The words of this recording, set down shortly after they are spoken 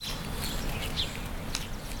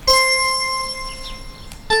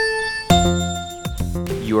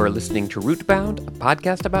You are listening to Rootbound, a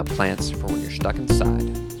podcast about plants for when you're stuck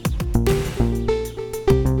inside.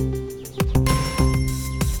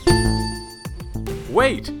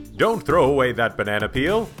 Wait! Don't throw away that banana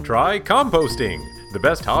peel. Try composting, the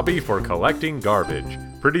best hobby for collecting garbage.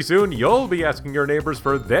 Pretty soon, you'll be asking your neighbors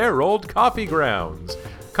for their old coffee grounds.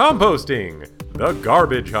 Composting, the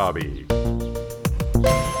garbage hobby.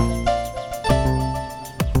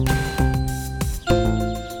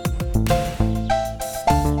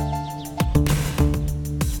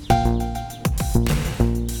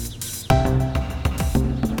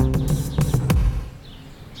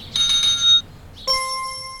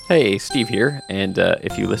 Hey, Steve here, and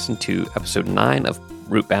if you listened to episode 9 of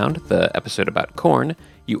Rootbound, the episode about corn,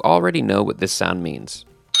 you already know what this sound means.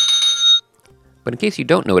 But in case you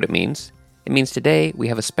don't know what it means today we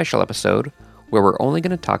have a special episode where we're only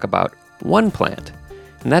going to talk about one plant.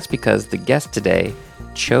 And that's because the guest today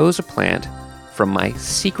chose a plant from my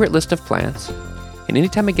secret list of plants. And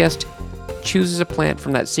anytime a guest chooses a plant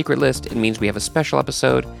from that secret list, it means we have a special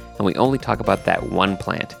episode and we only talk about that one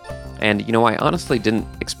plant. And, you know, I honestly didn't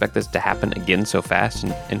expect this to happen again so fast.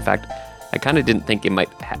 And in fact, I kind of didn't think it might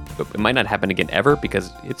not happen again ever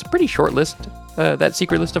because it's a pretty short list, that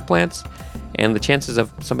secret list of plants. And the chances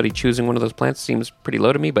of somebody choosing one of those plants seems pretty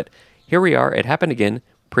low to me. But here we are. It happened again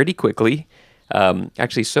pretty quickly.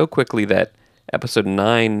 Actually, so quickly that episode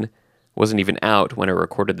 9 wasn't even out when I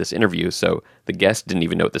recorded this interview. So the guest didn't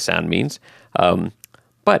even know what the sound means.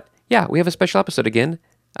 But yeah, we have a special episode again.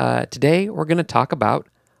 Today, we're going to talk about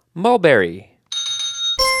Mulberry.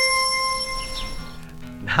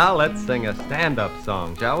 Now let's sing a stand-up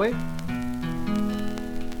song, shall we?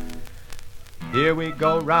 Here we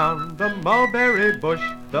go round the mulberry bush,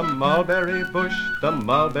 the mulberry bush, the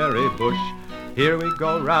mulberry bush. Here we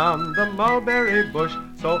go round the mulberry bush,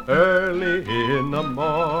 so early in the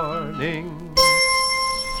morning.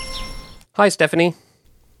 Hi, Stephanie.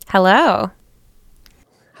 Hello.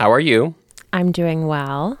 How are you? I'm doing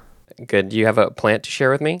well. Good. Do you have a plant to share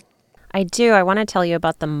with me? I do. I want to tell you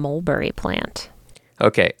about the mulberry plant.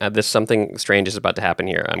 Okay, something strange is about to happen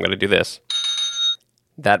here. I'm going to do this.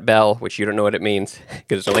 That bell, which you don't know what it means,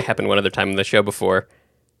 because it's only happened one other time on the show before,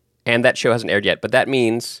 and that show hasn't aired yet, but that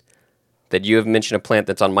means that you have mentioned a plant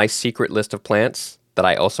that's on my secret list of plants that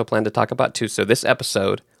I also plan to talk about too. So this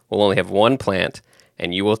episode will only have one plant,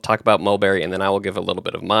 and you will talk about mulberry, and then I will give a little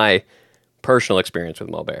bit of my personal experience with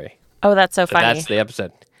mulberry. Oh, that's so funny. That's the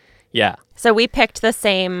episode. Yeah. So we picked the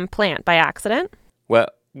same plant by accident? Well,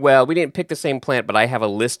 we didn't pick the same plant, but I have a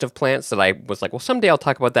list of plants that I was like, well, someday I'll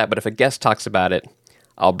talk about that, but if a guest talks about it,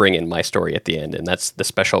 I'll bring in my story at the end, and that's the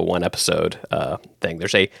special one episode thing.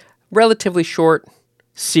 There's a relatively short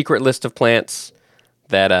secret list of plants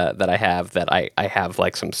that I have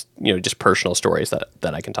like some, just personal stories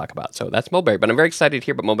that I can talk about. So that's mulberry, but I'm very excited to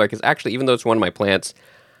hear about mulberry because actually, even though it's one of my plants,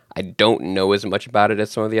 I don't know as much about it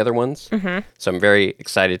as some of the other ones. Mm-hmm. So I'm very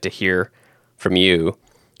excited to hear from you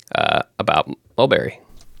about mulberry.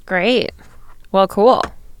 Great. Well, cool.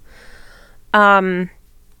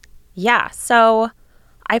 Yeah, so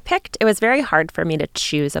it was very hard for me to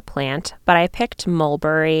choose a plant, but I picked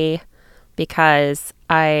mulberry because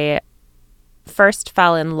I first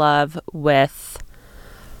fell in love with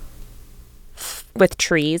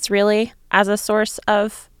trees, really, as a source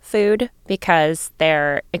of food because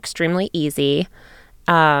they're extremely easy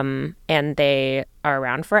and they are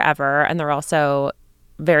around forever, and they're also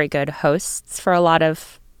very good hosts for a lot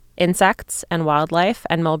of insects and wildlife.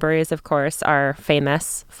 And mulberries, of course, are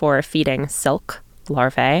famous for feeding silk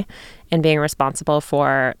larvae and being responsible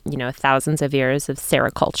for, thousands of years of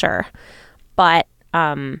sericulture. But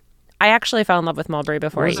I actually fell in love with mulberry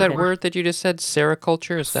before. What was that word that you just said?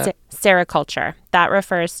 Sericulture? Is that sericulture? That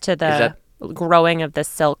refers to the growing of the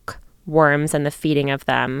silk worms and the feeding of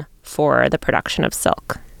them for the production of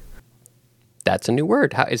silk. That's a new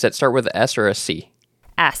word. How is that start with an S or a C?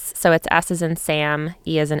 S. So it's S as in Sam,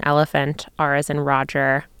 E as in elephant, R as in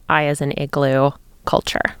Roger, I as in igloo,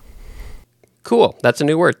 culture. Cool. That's a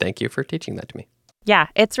new word. Thank you for teaching that to me. Yeah,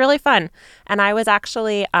 it's really fun. And I was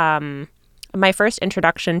actually, my first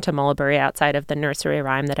introduction to mulberry outside of the nursery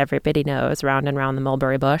rhyme that everybody knows, round and round the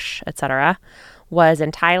mulberry bush, etc., was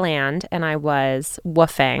in Thailand, and I was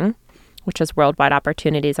woofing, which is Worldwide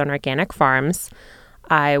Opportunities on Organic Farms.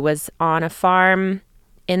 I was on a farm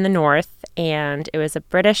in the north, and it was a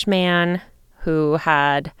British man who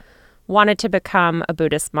had wanted to become a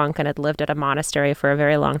Buddhist monk and had lived at a monastery for a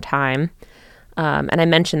very long time. And I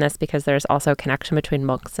mention this because there's also a connection between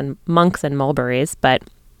monks and mulberries, but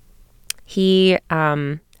he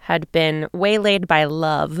had been waylaid by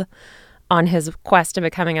love on his quest to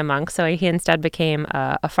becoming a monk. So he instead became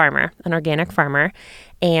a farmer, an organic farmer,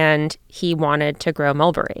 and he wanted to grow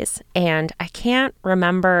mulberries. And I can't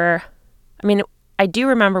remember, I mean, I do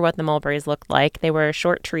remember what the mulberries looked like. They were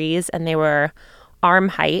short trees and they were arm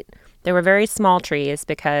height. They were very small trees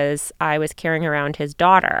because I was carrying around his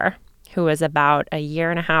daughter, who was about a year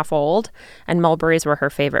and a half old, and mulberries were her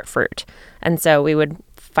favorite fruit. And so we would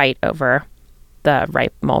fight over the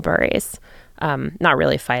ripe mulberries. Not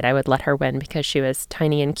really fight. I would let her win because she was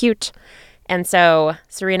tiny and cute. And so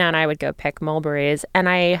Serena and I would go pick mulberries. And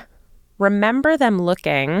I remember them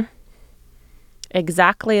looking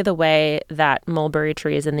exactly the way that mulberry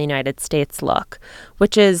trees in the United States look,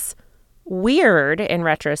 which is weird in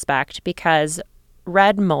retrospect because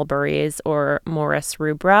red mulberries, or Morus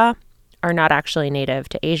rubra, are not actually native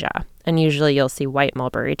to Asia. And usually you'll see white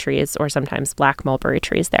mulberry trees or sometimes black mulberry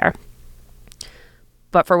trees there.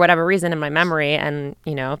 But for whatever reason in my memory, and,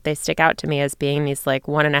 they stick out to me as being these like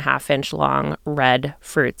 1.5 inch long red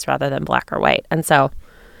fruits rather than black or white. And so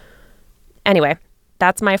anyway,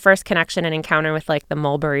 that's my first connection and encounter with like the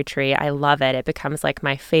mulberry tree. I love it. It becomes like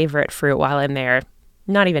my favorite fruit while I'm there.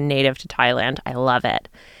 Not even native to Thailand. I love it.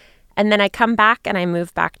 And then I come back and I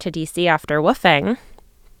move back to DC after woofing.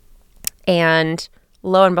 And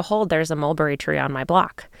lo and behold, there's a mulberry tree on my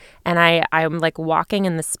block. And I'm like walking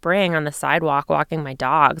in the spring on the sidewalk, walking my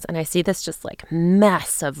dogs, and I see this just like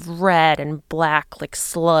mess of red and black, like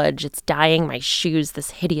sludge. It's dyeing my shoes this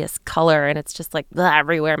hideous color, and it's just like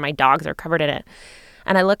everywhere. My dogs are covered in it.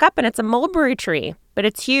 And I look up and it's a mulberry tree, but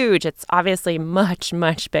it's huge. It's obviously much,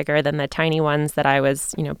 much bigger than the tiny ones that I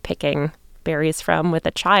was, picking berries from with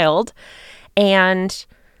a child. And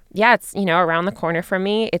yeah, it's, around the corner from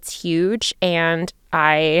me. It's huge. And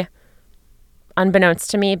I, unbeknownst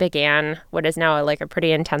to me, began what is now like a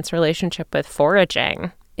pretty intense relationship with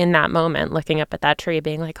foraging in that moment, looking up at that tree,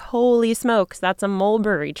 being like, holy smokes, that's a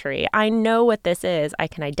mulberry tree. I know what this is. I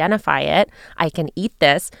can identify it. I can eat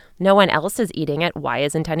this. No one else is eating it. Why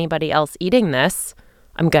isn't anybody else eating this?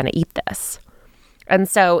 I'm going to eat this. And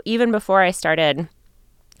so even before I started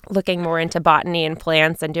looking more into botany and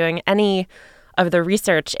plants and doing any of the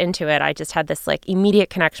research into it, I just had this like immediate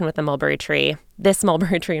connection with the mulberry tree, this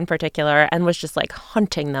mulberry tree in particular, and was just like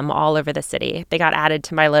hunting them all over the city. They got added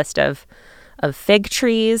to my list of fig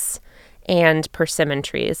trees and persimmon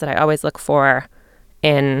trees that I always look for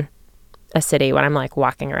in a city when I'm like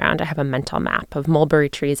walking around. I have a mental map of mulberry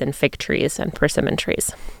trees and fig trees and persimmon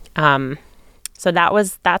trees. So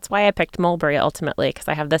that's why I picked mulberry ultimately, because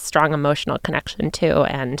I have this strong emotional connection too.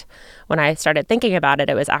 And when I started thinking about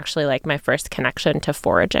it, it was actually like my first connection to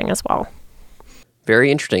foraging as well.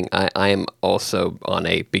 Very interesting. I am also on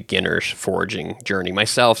a beginner's foraging journey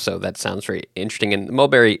myself, so that sounds very interesting. And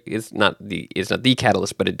mulberry is not the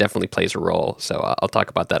catalyst, but it definitely plays a role. So I'll talk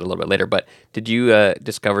about that a little bit later. But did you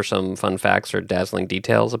discover some fun facts or dazzling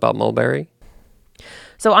details about mulberry?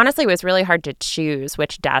 So honestly, it was really hard to choose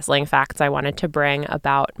which dazzling facts I wanted to bring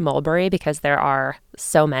about mulberry because there are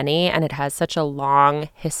so many, and it has such a long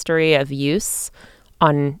history of use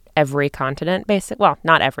on every continent, basically. Well,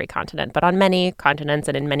 not every continent, but on many continents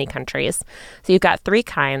and in many countries. So you've got 3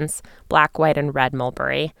 kinds, black, white, and red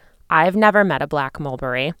mulberry. I've never met a black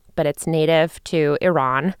mulberry, but it's native to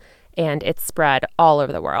Iran, and it's spread all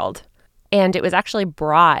over the world. And it was actually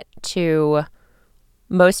brought to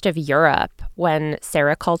most of Europe when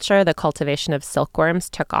sericulture, the cultivation of silkworms,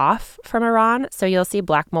 took off from Iran. So you'll see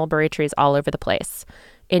black mulberry trees all over the place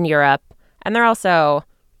in Europe. And they're also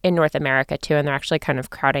in North America too, and they're actually kind of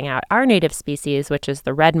crowding out our native species, which is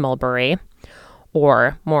the red mulberry,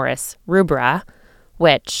 or Morus rubra,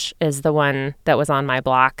 which is the one that was on my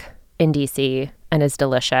block in DC and is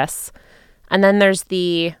delicious. And then there's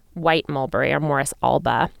the white mulberry, or Morus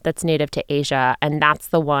alba, that's native to Asia, and that's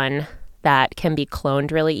the one that can be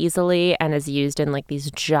cloned really easily and is used in like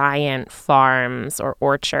these giant farms or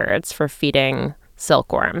orchards for feeding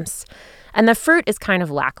silkworms. And the fruit is kind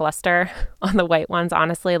of lackluster on the white ones,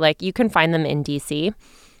 honestly. Like, you can find them in DC,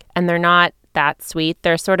 and they're not that sweet.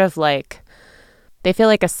 They're sort of like, they feel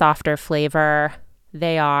like a softer flavor.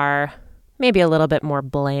 They are maybe a little bit more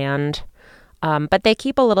bland, but they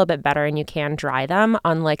keep a little bit better, and you can dry them,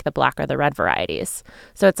 unlike the black or the red varieties.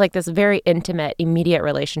 So it's like this very intimate, immediate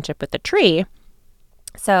relationship with the tree.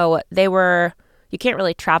 So you can't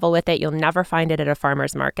really travel with it. You'll never find it at a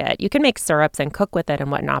farmer's market. You can make syrups and cook with it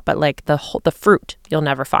and whatnot, but like the fruit, you'll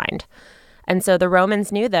never find. And so the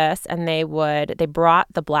Romans knew this, and they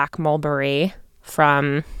brought the black mulberry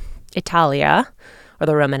from Italia, or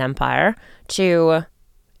the Roman Empire, to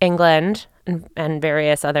England and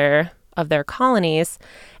various other of their colonies,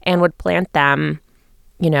 and would plant them,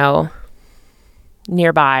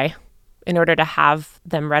 nearby in order to have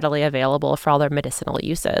them readily available for all their medicinal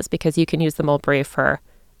uses, because you can use the mulberry for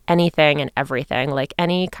anything and everything, like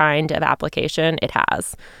any kind of application it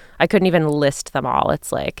has. I couldn't even list them all.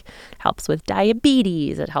 It's like helps with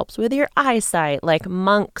diabetes, it helps with your eyesight. Like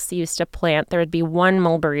monks used to plant, there would be one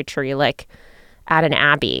mulberry tree like at an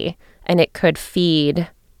abbey, and it could feed,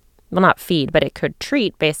 well, not feed, but it could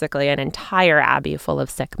treat basically an entire abbey full of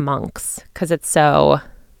sick monks because it's so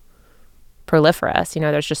proliferous. You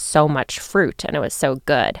know, there's just so much fruit and it was so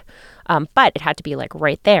good. But it had to be like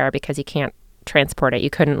right there because you can't transport it. You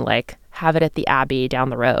couldn't like have it at the abbey down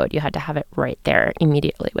the road. You had to have it right there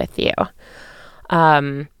immediately with you.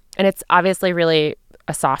 And it's obviously really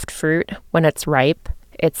a soft fruit when it's ripe.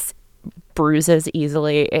 It's bruises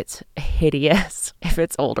easily. It's hideous if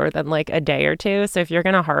it's older than like a day or two. So if you're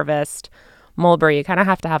going to harvest mulberry, you kind of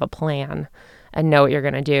have to have a plan and know what you're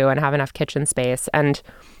going to do and have enough kitchen space. And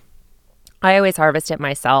I always harvest it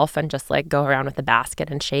myself and just like go around with a basket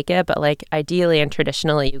and shake it. But like ideally and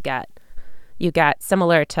traditionally you get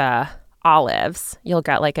similar to olives, you'll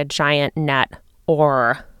get like a giant net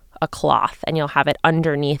or a cloth and you'll have it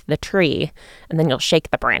underneath the tree and then you'll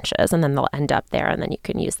shake the branches and then they'll end up there and then you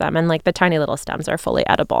can use them. And like the tiny little stems are fully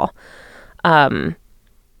edible.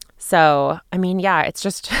 So, I mean, yeah, it's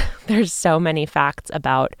just, there's so many facts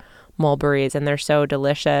about mulberries and they're so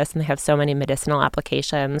delicious and they have so many medicinal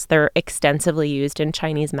applications. They're extensively used in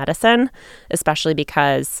Chinese medicine, especially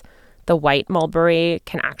because the white mulberry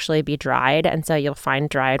can actually be dried. And so you'll find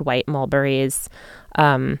dried white mulberries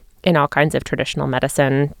in all kinds of traditional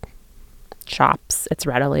medicine shops. It's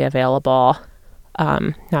readily available.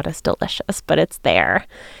 Not as delicious, but it's there.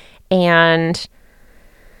 And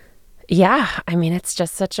yeah, I mean, it's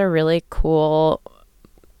just such a really cool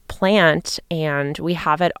plant and we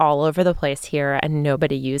have it all over the place here and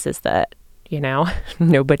nobody uses it, you know,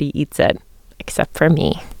 nobody eats it except for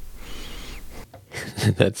me.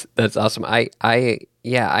 That's awesome.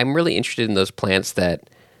 Yeah, I'm really interested in those plants that,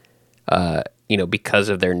 you know, because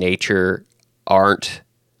of their nature aren't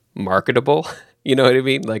marketable. You know what I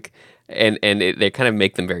mean? Like, they kind of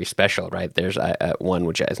make them very special, right? There's one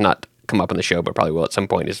which has not come up on the show, but probably will at some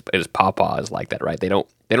point. Is pawpaw is like that, right? They don't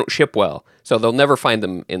ship well, so they'll never find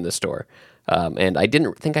them in the store. And I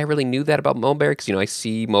didn't think I really knew that about mulberry because, you know, I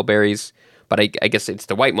see mulberries, but I guess it's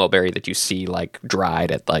the white mulberry that you see like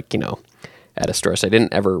dried at like, you know, at a store. So I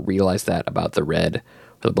didn't ever realize that about the red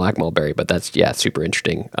or the black mulberry, but that's, yeah, super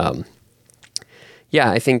interesting.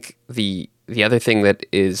 Yeah, I think the other thing that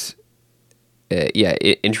is,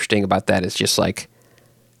 interesting about that is just like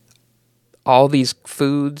all these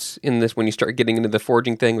foods in this, when you start getting into the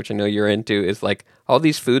foraging thing, which I know you're into, is like all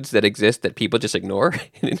these foods that exist that people just ignore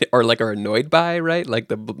or like are annoyed by, right? Like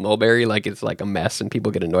the mulberry, like it's like a mess and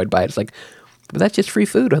people get annoyed by it. It's like, but that's just free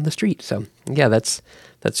food on the street. So yeah, that's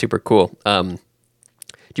super cool. Do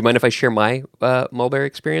you mind if I share my mulberry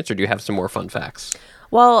experience or do you have some more fun facts?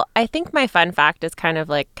 Well, I think my fun fact is kind of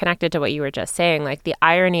like connected to what you were just saying. Like the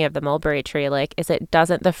irony of the mulberry tree, like, is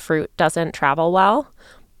the fruit doesn't travel well,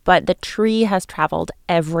 but the tree has traveled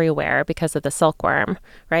everywhere because of the silkworm,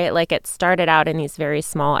 right? Like it started out in these very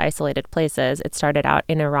small isolated places. It started out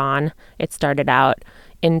in Iran. It started out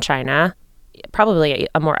in China, probably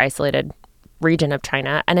a more isolated region of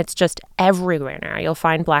China. And it's just everywhere now. You'll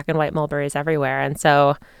find black and white mulberries everywhere. And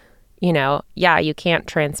so, you know, yeah, you can't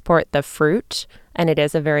transport the fruit and it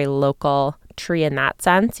is a very local tree in that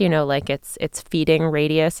sense, you know, like its feeding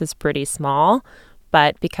radius is pretty small.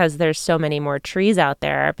 But because there's so many more trees out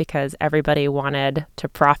there, because everybody wanted to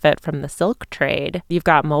profit from the silk trade, you've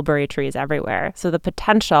got mulberry trees everywhere. So the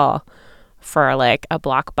potential for like a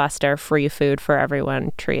blockbuster free food for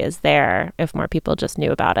everyone tree is there if more people just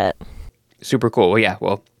knew about it. Super cool. Well, yeah.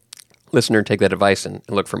 Well, listener, take that advice and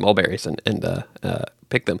look for mulberries and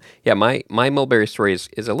pick them. Yeah, my mulberry story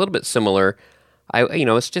is a little bit similar.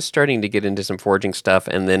 It's just starting to get into some foraging stuff,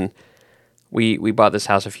 and then we bought this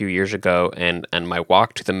house a few years ago, and my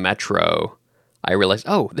walk to the metro, I realized,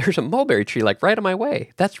 oh, there's a mulberry tree like right on my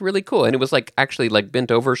way. That's really cool. And it was like actually like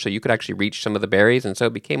bent over so you could actually reach some of the berries. And so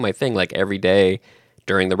it became my thing, like every day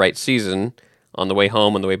during the right season, on the way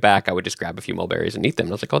home, on the way back, I would just grab a few mulberries and eat them.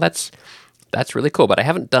 And I was like, oh, that's really cool. But I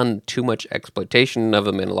haven't done too much exploitation of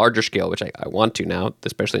them in a larger scale, which I want to now,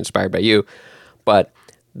 especially inspired by you. But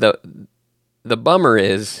the bummer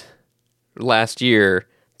is last year,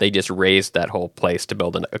 they just raised that whole place to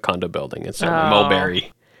build a condo building. And so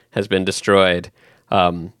Mulberry has been destroyed,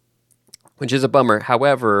 which is a bummer.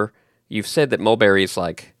 However, you've said that mulberries,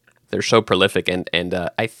 like, they're so prolific. And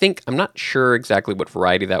I think, I'm not sure exactly what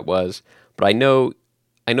variety that was, but I know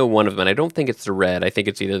one of them, and I don't think it's the red. I think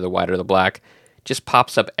it's either the white or the black. just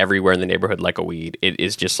pops up everywhere in the neighborhood like a weed. It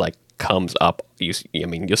is just like comes up. You'll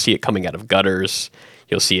see it coming out of gutters.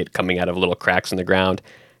 You'll see it coming out of little cracks in the ground.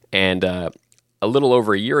 And a little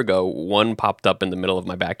over a year ago, one popped up in the middle of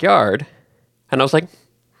my backyard, and I was like,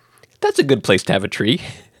 "That's a good place to have a tree."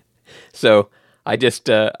 So I just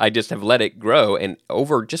have let it grow, and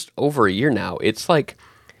over a year now, it's like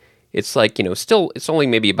still it's only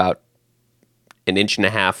maybe about an inch and a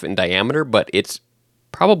half in diameter, but it's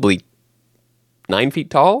probably 9 feet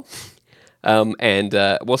tall. And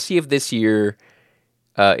we'll see if this year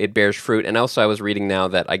it bears fruit. And also, I was reading now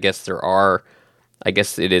that I guess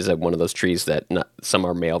it is one of those trees that some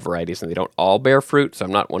are male varieties and they don't all bear fruit. So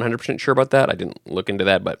I'm not 100% sure about that. I didn't look into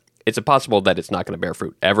that, but it's possible that it's not going to bear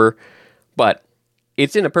fruit ever. But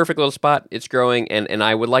it's in a perfect little spot. It's growing, and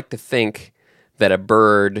I would like to think that a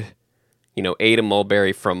bird, ate a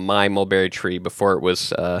mulberry from my mulberry tree before it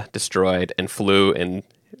was destroyed and flew and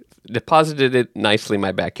deposited it nicely in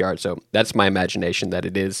my backyard. So that's my imagination, that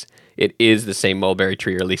it is the same mulberry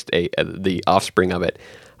tree, or at least the offspring of it.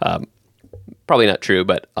 Probably not true,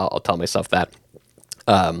 but I'll tell myself that.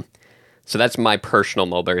 So that's my personal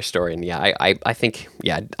mulberry story, and yeah, I think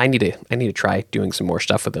I need to try doing some more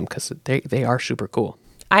stuff with them because they are super cool.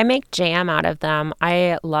 I make jam out of them.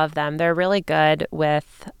 I love them. They're really good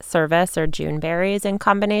with service or June berries in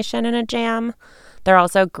combination in a jam. They're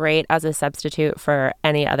also great as a substitute for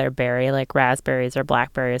any other berry, like raspberries or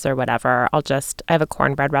blackberries or whatever. I have a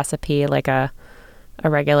cornbread recipe, like a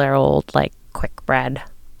regular old like quick bread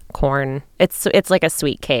corn. It's like a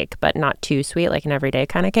sweet cake, but not too sweet, like an everyday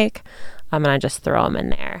kind of cake. And I just throw them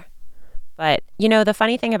in there. But the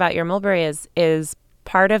funny thing about your mulberry is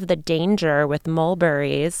part of the danger with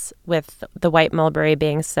mulberries, with the white mulberry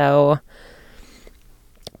being so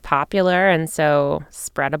popular and so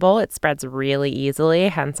spreadable, it spreads really easily,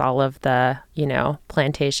 hence all of the,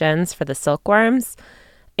 plantations for the silkworms.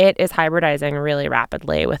 It is hybridizing really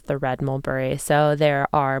rapidly with the red mulberry. So there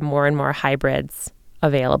are more and more hybrids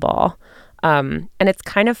available. And it's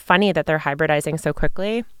kind of funny that they're hybridizing so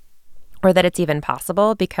quickly, or that it's even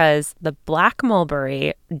possible, because the black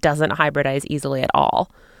mulberry doesn't hybridize easily at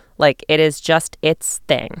all. Like, it is just its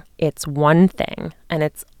thing. It's one thing, and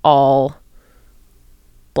it's all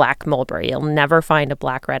black mulberry. You'll never find a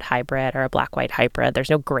black-red hybrid or a black-white hybrid.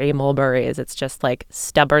 There's no gray mulberries. It's just like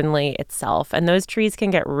stubbornly itself. And those trees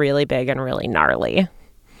can get really big and really gnarly.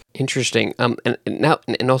 Interesting.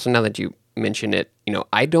 And also now that you mention it,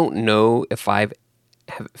 I don't know if have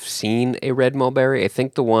seen a red mulberry. I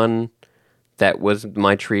think the one that was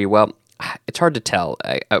my tree, well, it's hard to tell.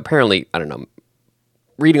 Apparently, I don't know.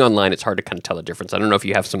 Reading online, it's hard to kind of tell the difference. I don't know if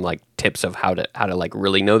you have some like tips of how to like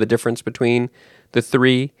really know the difference between the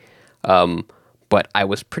three. But I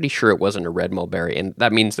was pretty sure it wasn't a red mulberry, and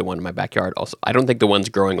that means the one in my backyard also. I don't think the ones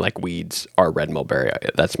growing like weeds are red mulberry.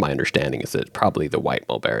 That's my understanding, is that it's probably the white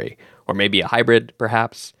mulberry, or maybe a hybrid,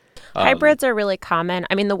 perhaps. Hybrids are really common.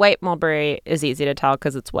 I mean, the white mulberry is easy to tell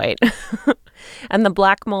because it's white. And the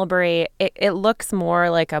black mulberry, it looks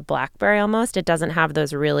more like a blackberry almost. It doesn't have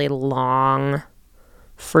those really long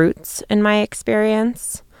fruits in my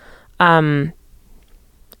experience.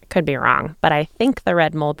 Could be wrong, but I think the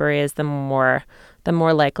red mulberry is the more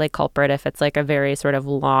likely culprit if it's like a very sort of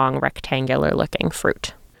long rectangular looking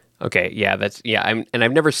fruit. Okay, yeah,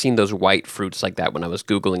 I've never seen those white fruits like that when I was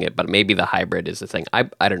Googling it, but maybe the hybrid is the thing. I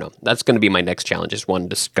don't know. That's going to be my next challenge, is one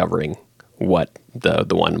discovering what the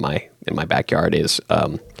one in my backyard is.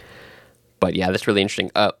 But yeah, that's really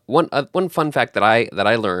interesting. One fun fact that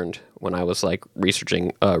I learned when I was like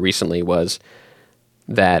researching recently was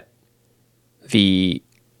that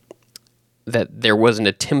that there was an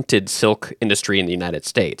attempted silk industry in the United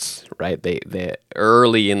States, right? They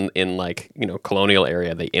early in like, colonial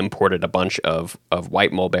area, they imported a bunch of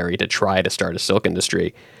white mulberry to try to start a silk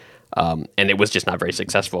industry. And it was just not very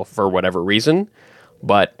successful for whatever reason.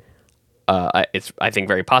 But it's, I think,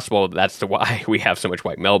 very possible that's why we have so much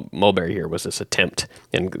white mulberry here, was this attempt.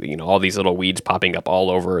 And, all these little weeds popping up all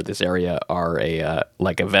over this area are a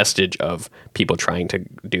vestige of people trying to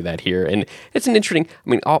do that here. And it's an interesting,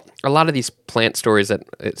 a lot of these plant stories that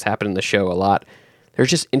it's happened in the show a lot, there's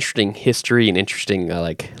just interesting history and interesting,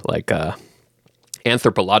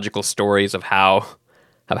 anthropological stories of how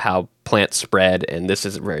plants spread. And this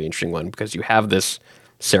is a very interesting one, because you have this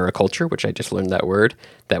sericulture, which I just learned that word,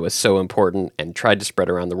 that was so important and tried to spread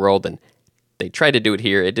around the world. And they tried to do it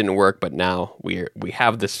here. It didn't work, but now we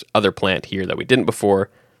have this other plant here that we didn't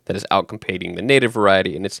before that is outcompeting the native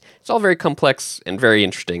variety. And it's all very complex and very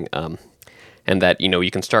interesting. And that,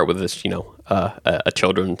 you can start with this, a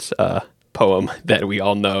children's poem that we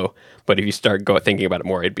all know, but if you start thinking about it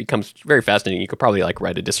more, it becomes very fascinating. You could probably like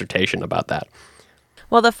write a dissertation about that.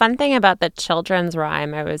 Well, the fun thing about the children's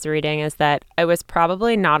rhyme I was reading is that it was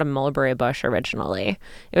probably not a mulberry bush originally.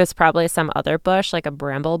 It was probably some other bush, like a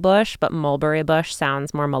bramble bush, but mulberry bush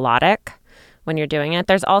sounds more melodic when you're doing it.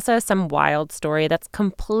 There's also some wild story that's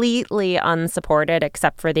completely unsupported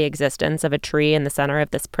except for the existence of a tree in the center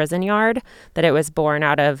of this prison yard, that it was born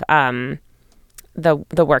out of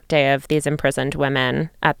the workday of these imprisoned women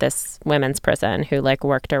at this women's prison who like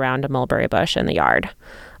worked around a mulberry bush in the yard.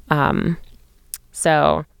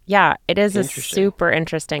 So yeah, it is a super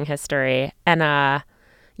interesting history. And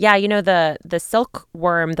yeah, you know, the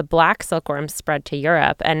silkworm, the black silkworm spread to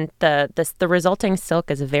Europe, and the resulting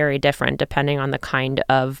silk is very different depending on the kind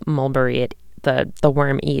of mulberry the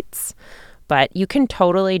worm eats. But you can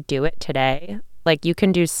totally do it today. Like you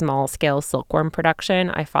can do small scale silkworm production.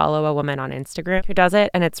 I follow a woman on Instagram who does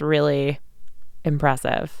it, and it's really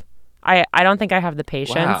impressive. I don't think I have the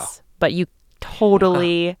patience, but you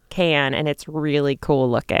totally can, and it's really cool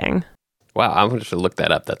looking. Wow, I'm going to look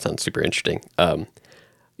that up. That sounds super interesting.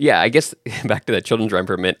 Yeah, I guess back to that children's rhyme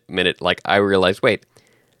for a minute, like I realized, wait,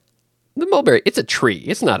 the mulberry, it's a tree.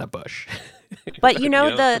 It's not a bush. But you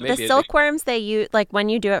know, so the silkworms, they use, like when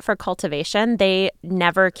you do it for cultivation, they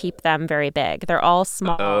never keep them very big. They're all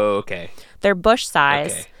small. Oh, okay. They're bush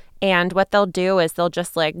size. Okay. And what they'll do is they'll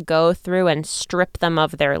just like go through and strip them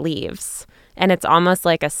of their leaves. And it's almost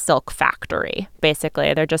like a silk factory,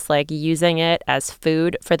 basically. They're just like using it as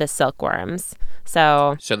food for the silkworms.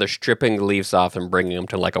 So they're stripping the leaves off and bringing them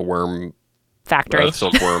to like a worm factory.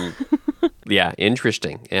 Silkworm. Yeah,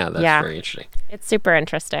 interesting. Yeah, that's very interesting. It's super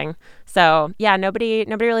interesting. So yeah, nobody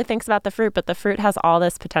really thinks about the fruit, but the fruit has all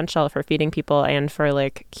this potential for feeding people and for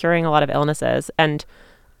like curing a lot of illnesses. And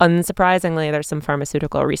unsurprisingly, there's some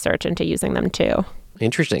pharmaceutical research into using them too.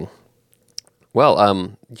 Interesting. Well,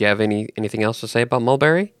 do you have anything else to say about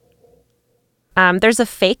mulberry? There's a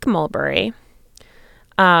fake mulberry.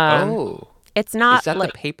 It's not. Is that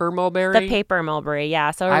the paper mulberry? The paper mulberry,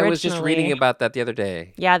 yeah. So originally, I was just reading about that the other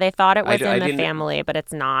day. Yeah, they thought it was in the family, but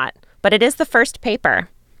it's not. But it is the first paper.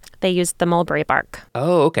 They used the mulberry bark.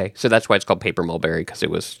 Oh, okay. So that's why it's called paper mulberry, because it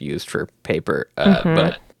was used for paper.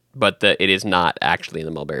 But it is not actually in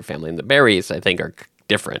the mulberry family. And the berries, I think, are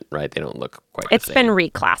different, right? They don't look quite the same. It's been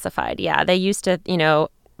reclassified, yeah. They used to,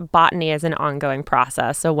 botany is an ongoing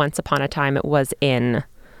process. So once upon a time, it was in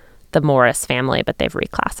the Morris family, but they've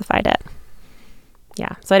reclassified it.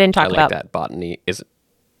 Yeah. So I didn't talk about that. Botany is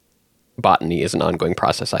an ongoing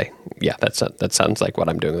process. That sounds like what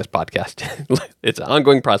I'm doing this podcast. It's an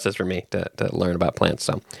ongoing process for me to learn about plants.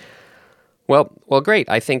 So, well, great.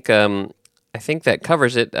 I think that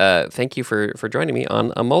covers it. Thank you for joining me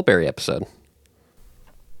on a mulberry episode.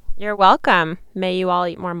 You're welcome. May you all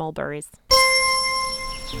eat more mulberries.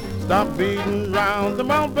 Stop beating round the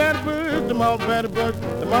mulberry bush, the mulberry bush,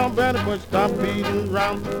 the mulberry bush. Stop beating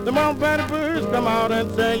round the mulberry bush. Come out and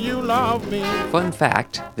say you love me. Fun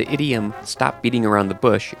fact, the idiom "stop beating around the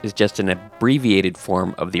bush" is just an abbreviated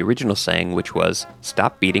form of the original saying, which was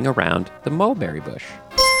 "stop beating around the mulberry bush."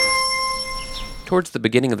 Towards the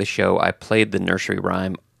beginning of the show, I played the nursery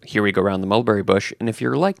rhyme, "Here we go round the mulberry bush," and if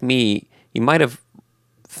you're like me, you might have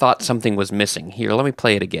thought something was missing. Here, let me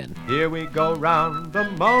play it again. Here we go round the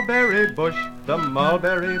mulberry bush, the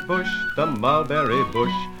mulberry bush, the mulberry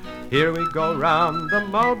bush. Here we go round the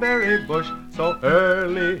mulberry bush, so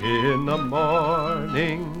early in the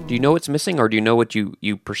morning. Do you know what's missing, or do you know what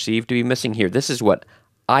you perceive to be missing here? This is what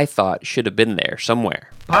I thought should have been there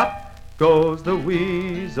somewhere. Pop goes the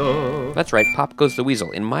weasel. That's right, Pop Goes the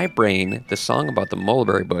Weasel. In my brain, the song about the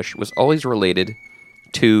mulberry bush was always related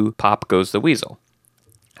to Pop Goes the Weasel.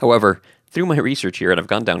 However, through my research here, and I've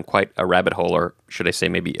gone down quite a rabbit hole, or should I say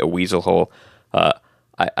maybe a weasel hole,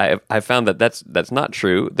 I found that that's not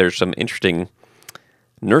true. There's some interesting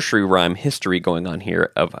nursery rhyme history going on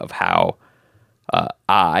here of how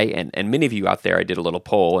I, and many of you out there, I did a little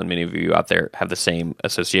poll, and many of you out there have the same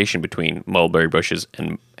association between mulberry bushes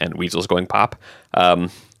and weasels going pop. And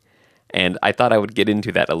I thought I would get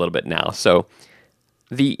into that a little bit now. So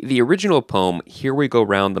the original poem, "Here We Go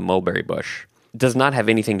Round the Mulberry Bush," does not have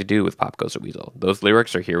anything to do with Pop Goes the Weasel. Those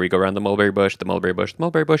lyrics are "Here we go round the mulberry bush, the mulberry bush, the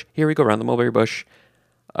mulberry bush, here we go round the mulberry bush,"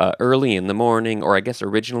 early in the morning, or I guess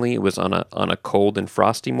originally it was on a cold and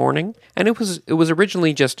frosty morning, and it was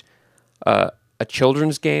originally just a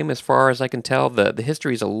children's game, as far as I can tell. The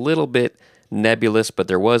history is a little bit nebulous, but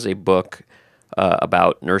there was a book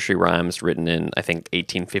about nursery rhymes written in, I think,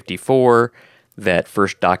 1854 that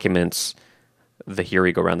first documents the "Here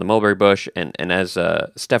We Go Round the Mulberry Bush," and as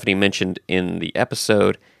Stephanie mentioned in the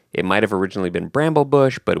episode, It might have originally been bramble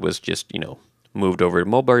bush, but it was just, moved over to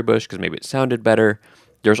mulberry bush because maybe it sounded better.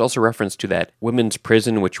 There's also reference to that women's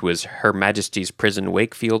prison, which was Her Majesty's Prison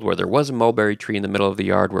Wakefield, where there was a mulberry tree in the middle of the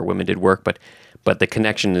yard where women did work, but the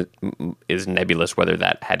connection is nebulous whether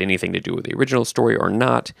that had anything to do with the original story or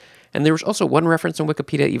not. And there was also one reference in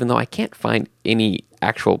Wikipedia, even though I can't find any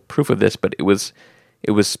actual proof of this, but it was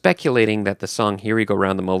speculating that the song "Here We Go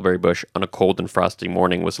Round the Mulberry Bush on a Cold and Frosty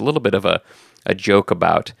Morning" was a little bit of a joke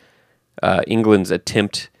about England's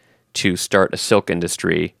attempt to start a silk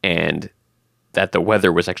industry, and that the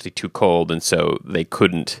weather was actually too cold, and so they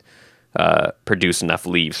couldn't produce enough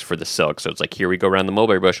leaves for the silk. So it's like, here we go around the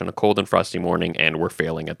mulberry bush on a cold and frosty morning, and we're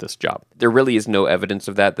failing at this job. There really is no evidence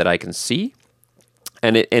of that I can see,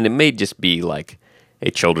 and it may just be like a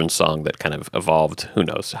children's song that kind of evolved. Who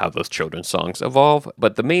knows how those children's songs evolve?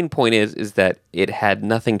 But the main point is that it had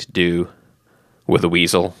nothing to do with a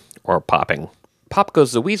weasel or popping. Pop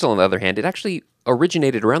Goes the Weasel, on the other hand, it actually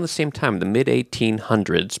originated around the same time, the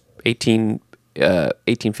mid-1800s,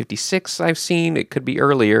 1856 I've seen, it could be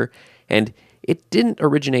earlier, and it didn't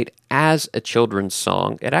originate as a children's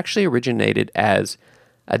song. It actually originated as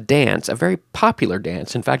a dance, a very popular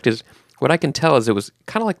dance. In fact, what I can tell is it was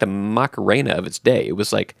kind of like the Macarena of its day. It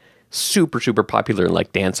was like super, super popular in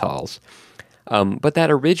like dance halls. But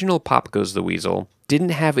that original Pop Goes the Weasel didn't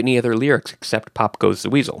have any other lyrics except Pop Goes the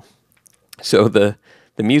Weasel. So the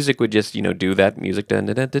music would just, do that music, and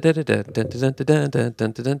then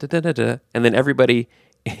everybody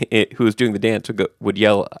who was doing the dance would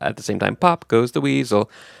yell at the same time, "Pop goes the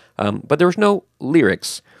weasel," but there was no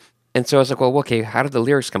lyrics, and so I was like, well, okay, how did the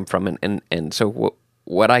lyrics come from? And so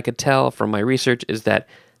what I could tell from my research is that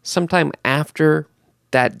sometime after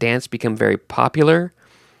that dance became very popular,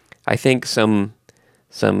 I think some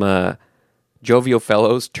jovial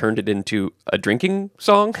fellows turned it into a drinking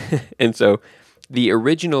song, and so the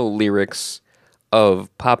original lyrics of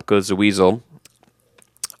Pop Goes the Weasel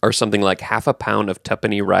are something like half a pound of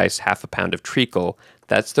tuppenny rice, half a pound of treacle.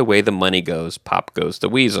 That's the way the money goes. Pop goes the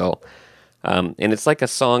weasel. And it's like a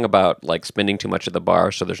song about like spending too much at the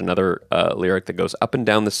bar. So there's another lyric that goes up and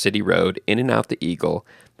down the city road, in and out the eagle.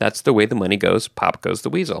 That's the way the money goes. Pop goes the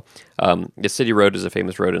weasel. The City Road is a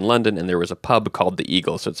famous road in London, and there was a pub called the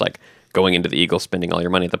Eagle. So it's like going into the Eagle, spending all your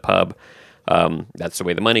money at the pub. That's the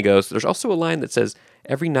way the money goes. There's also a line that says,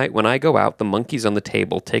 "Every night when I go out, the monkey's on the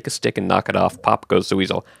table. Take a stick and knock it off. Pop goes the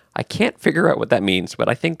weasel." I can't figure out what that means, but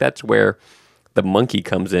I think that's where the monkey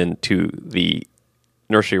comes into the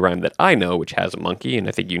nursery rhyme that I know, which has a monkey, and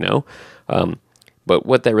I think you know. But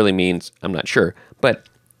what that really means, I'm not sure. But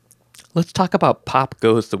let's talk about Pop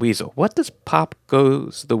Goes the Weasel. What does Pop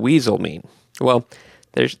Goes the Weasel mean? Well,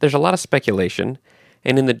 there's a lot of speculation.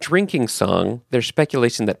 And in the drinking song, there's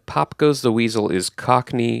speculation that Pop Goes the Weasel is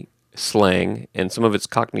Cockney slang, and some of it's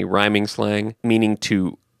Cockney rhyming slang, meaning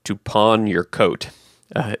to pawn your coat.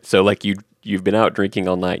 So like you've been out drinking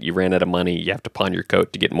all night, you ran out of money, you have to pawn your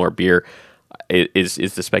coat to get more beer, is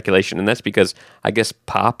the speculation. And that's because I guess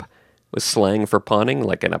pop was slang for pawning,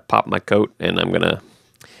 like, and I pop my coat and I'm going to,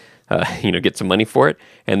 get some money for it.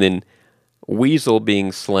 And then weasel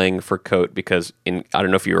being slang for coat because I don't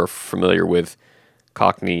know if you're familiar with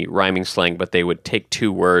Cockney rhyming slang, but they would take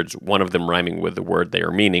two words, one of them rhyming with the word they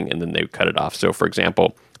are meaning, and then they would cut it off. So, for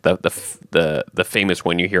example, the famous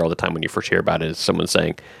one you hear all the time when you first hear about it is someone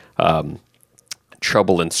saying,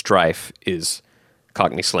 "Trouble and strife" is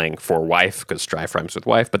Cockney slang for wife because strife rhymes with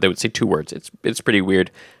wife, but they would say two words. It's pretty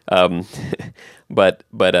weird. But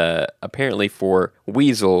apparently for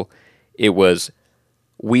weasel, it was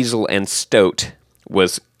weasel and stoat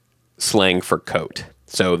was slang for coat.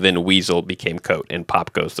 So then weasel became coat, and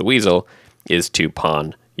Pop Goes the Weasel is to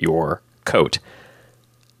pawn your coat.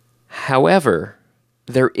 However,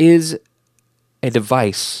 there is a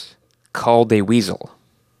device called a weasel,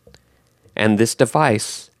 and this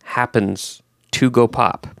device happens to go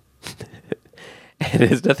pop. And it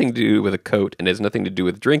has nothing to do with a coat, and it has nothing to do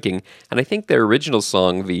with drinking. And I think their original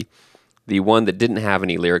song, the one that didn't have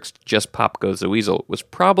any lyrics, just Pop Goes the Weasel, was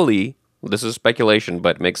probably, this is speculation,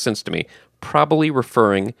 but it makes sense to me, probably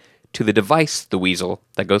referring to the device, the weasel,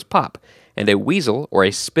 that goes pop. And a weasel, or a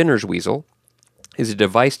spinner's weasel, is a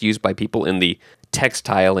device used by people in the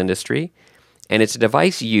textile industry, and it's a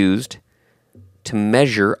device used to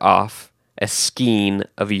measure off a skein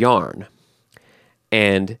of yarn.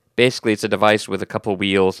 And basically it's a device with a couple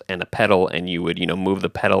wheels and a pedal, and you would, move the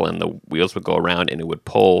pedal and the wheels would go around, and it would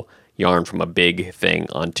pull yarn from a big thing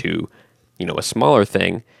onto, a smaller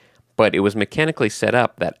thing. But it was mechanically set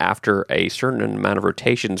up that after a certain amount of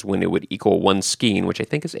rotations, when it would equal one skein, which I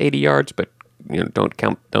think is 80 yards, but don't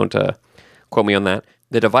quote me on that,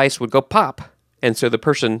 the device would go pop, And so the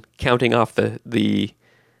person counting off the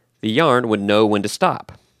yarn would know when to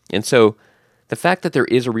stop. And so the fact that there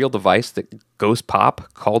is a real device that goes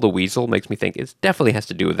pop called a weasel makes me think it definitely has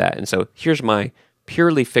to do with that. And so here's my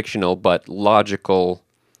purely fictional but logical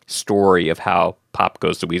story of how Pop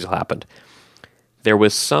Goes the Weasel happened. There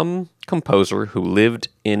was some composer who lived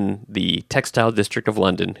in the textile district of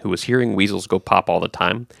London who was hearing weasels go pop all the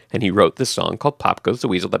time, and he wrote this song called Pop Goes the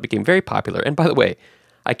Weasel that became very popular. And by the way,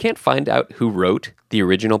 I can't find out who wrote the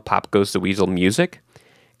original Pop Goes the Weasel music,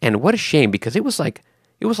 and what a shame, because it was like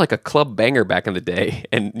a club banger back in the day,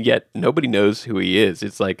 and yet nobody knows who he is.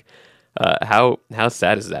 It's like, how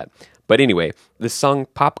sad is that? But anyway, this song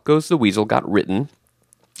Pop Goes the Weasel got written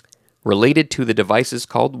related to the devices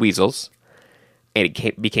called weasels, and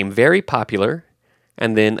it became very popular,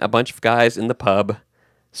 and then a bunch of guys in the pub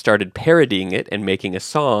started parodying it and making a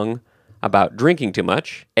song about drinking too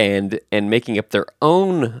much and making up their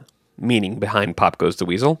own meaning behind Pop Goes the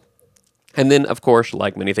Weasel. And then, of course,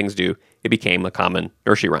 like many things do, it became a common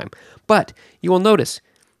nursery rhyme. But you will notice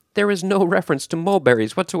there is no reference to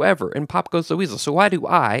mulberries whatsoever in Pop Goes the Weasel. So why do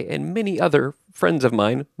I and many other friends of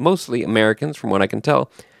mine, mostly Americans from what I can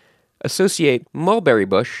tell, associate mulberry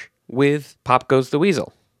bush with Pop Goes the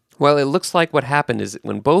Weasel? Well, it looks like what happened is that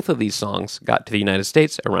when both of these songs got to the United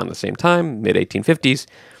States around the same time, mid-1850s,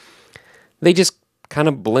 they just kind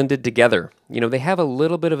of blended together. They have a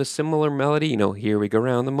little bit of a similar melody. Here we go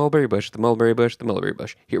round the mulberry bush, the mulberry bush, the mulberry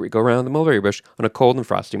bush. Here we go round the mulberry bush on a cold and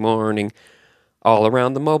frosty morning. All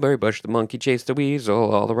around the mulberry bush, the monkey chased the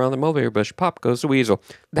weasel. All around the mulberry bush, Pop Goes the Weasel.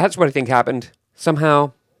 That's what I think happened.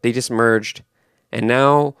 Somehow, they just merged, and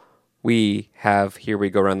now we have Here We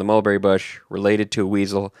Go Around the Mulberry Bush related to a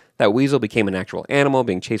weasel. That weasel became an actual animal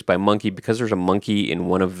being chased by a monkey because there's a monkey in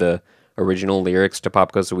one of the original lyrics to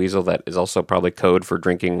Pop Goes the Weasel that is also probably code for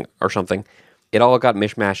drinking or something. It all got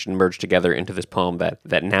mishmashed and merged together into this poem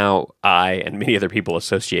that now I and many other people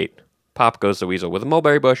associate Pop Goes the Weasel with a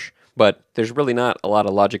mulberry bush, but there's really not a lot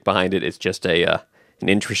of logic behind it. It's just an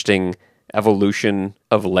interesting evolution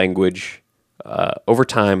of language over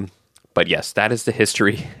time. But yes, that is the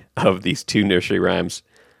history of these two nursery rhymes.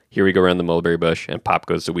 Here We Go Around the Mulberry Bush and Pop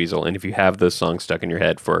Goes the Weasel. And if you have those songs stuck in your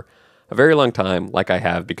head for a very long time, like I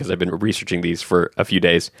have because I've been researching these for a few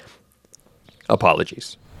days,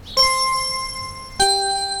 apologies.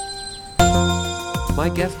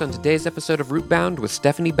 My guest on today's episode of Rootbound was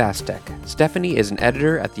Stephanie Bastek. Stephanie is an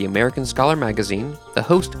editor at the American Scholar magazine, the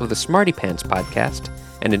host of the Smarty Pants podcast,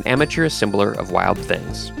 and an amateur assembler of wild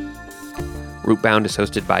things. Rootbound is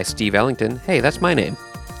hosted by Steve Ellington. Hey, that's my name.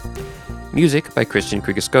 Music by Christian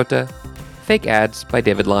Kriegeskota. Fake ads by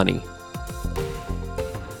David Lonnie.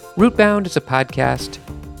 Rootbound is a podcast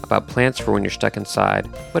about plants for when you're stuck inside,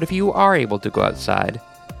 but if you are able to go outside,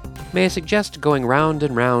 may I suggest going round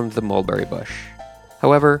and round the mulberry bush.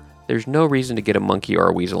 However, there's no reason to get a monkey or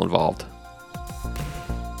a weasel involved.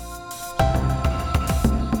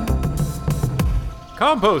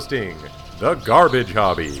 Composting, the garbage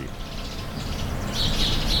hobby.